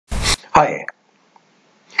Hi,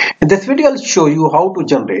 in this video I'll show you how to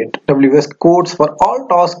generate WBS codes for all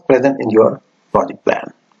tasks present in your project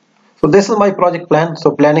plan. So this is my project plan.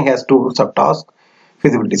 So planning has two subtasks: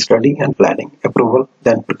 feasibility study and planning, approval,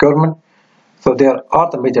 then procurement. So there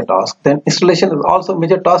are the major tasks. Then installation is also a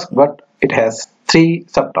major task, but it has three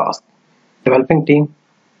subtasks: developing team,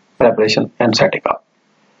 preparation, and setting up.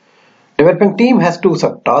 Developing team has two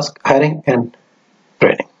subtasks: hiring and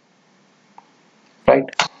training. Right?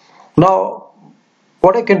 Now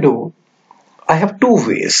what I can do, I have two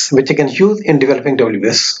ways which I can use in developing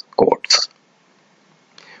WBS codes.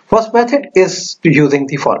 First method is using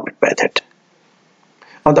the format method.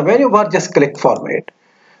 On the menu bar, just click format.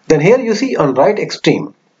 Then here you see on right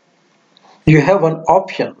extreme, you have one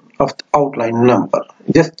option of the outline number.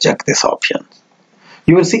 Just check this option.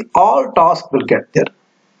 You will see all tasks will get their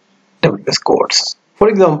WBS codes. For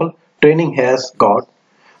example, training has got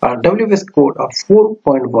a WBS code of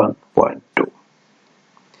 4.1.2.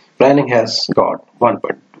 Planning has got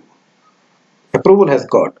 1.2. Approval has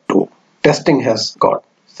got 2. Testing has got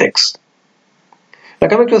 6. Now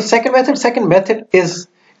coming to the second method. Second method is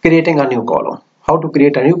creating a new column. How to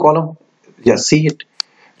create a new column? Just see it.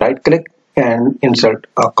 Right click and insert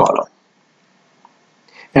a column.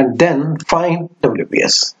 And then find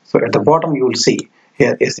WBS. So at the bottom you will see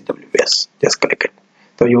here is the WBS. Just click it.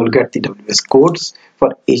 So you will get the WBS codes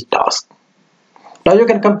for each task. Now you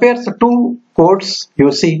can compare the two codes. You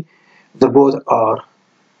will see the both are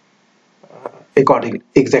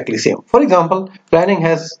exactly same. For example, planning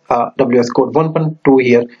has WBS code 1.2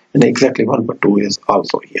 here and exactly 1.2 is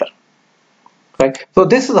also here. Right. So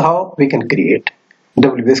this is how we can create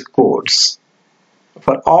WBS codes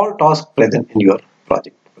for all tasks present in your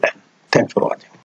project plan. Thanks for watching.